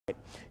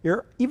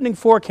Your evening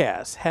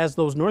forecast has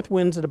those north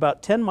winds at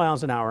about 10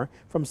 miles an hour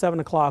from 7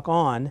 o'clock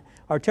on.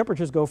 Our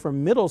temperatures go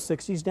from middle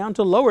 60s down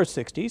to lower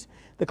 60s.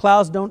 The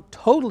clouds don't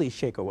totally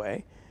shake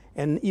away.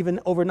 And even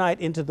overnight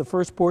into the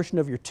first portion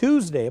of your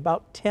Tuesday,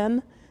 about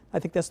 10, I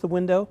think that's the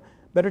window.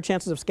 Better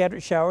chances of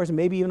scattered showers,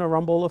 maybe even a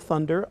rumble of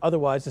thunder.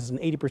 Otherwise, there's an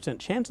 80%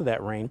 chance of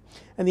that rain.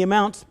 And the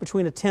amounts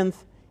between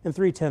 1/10 and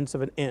 3/10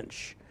 of an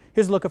inch.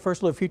 Here's a look at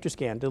first look future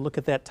scan to look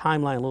at that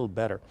timeline a little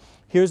better.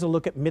 Here's a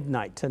look at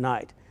midnight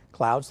tonight.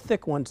 Clouds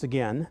thick once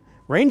again.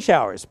 Rain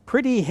showers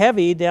pretty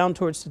heavy down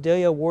towards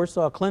Sedalia,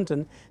 Warsaw,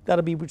 Clinton.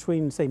 That'll be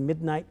between, say,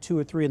 midnight, 2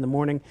 or 3 in the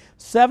morning.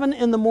 7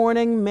 in the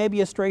morning,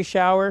 maybe a stray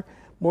shower.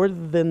 More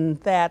than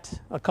that,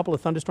 a couple of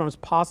thunderstorms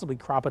possibly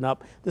cropping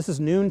up. This is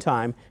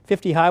noontime.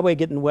 50 highway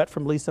getting wet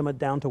from Lee Summit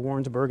down to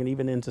Warrensburg and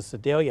even into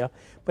Sedalia.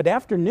 But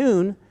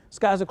afternoon,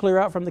 skies will clear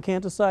out from the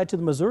Kansas side to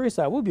the Missouri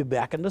side. We'll be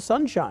back into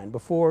sunshine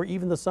before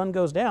even the sun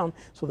goes down.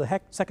 So the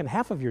second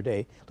half of your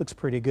day looks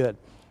pretty good.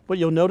 But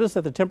you'll notice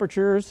that the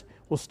temperatures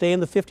will stay in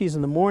the 50s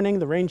in the morning.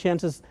 The rain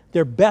chances,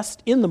 they're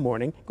best in the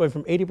morning, going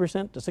from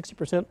 80% to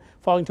 60%,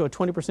 falling to a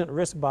 20%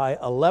 risk by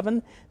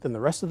 11. Then the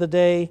rest of the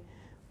day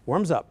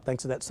warms up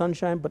thanks to that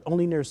sunshine, but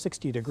only near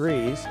 60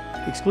 degrees.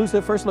 The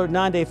exclusive First Alert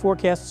 9-day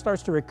forecast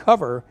starts to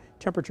recover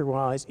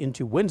temperature-wise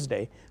into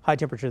Wednesday. High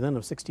temperature then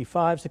of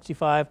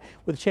 65,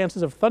 with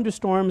chances of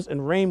thunderstorms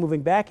and rain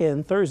moving back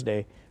in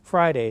Thursday,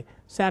 Friday,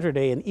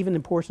 Saturday, and even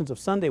in portions of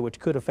Sunday, which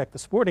could affect the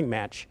sporting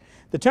match.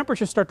 The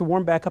temperatures start to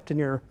warm back up to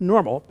near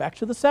normal, back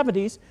to the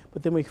 70s,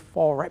 but then we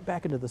fall right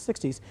back into the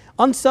 60s.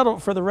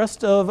 Unsettled for the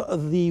rest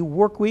of the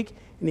work week,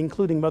 and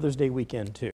including Mother's Day weekend, too.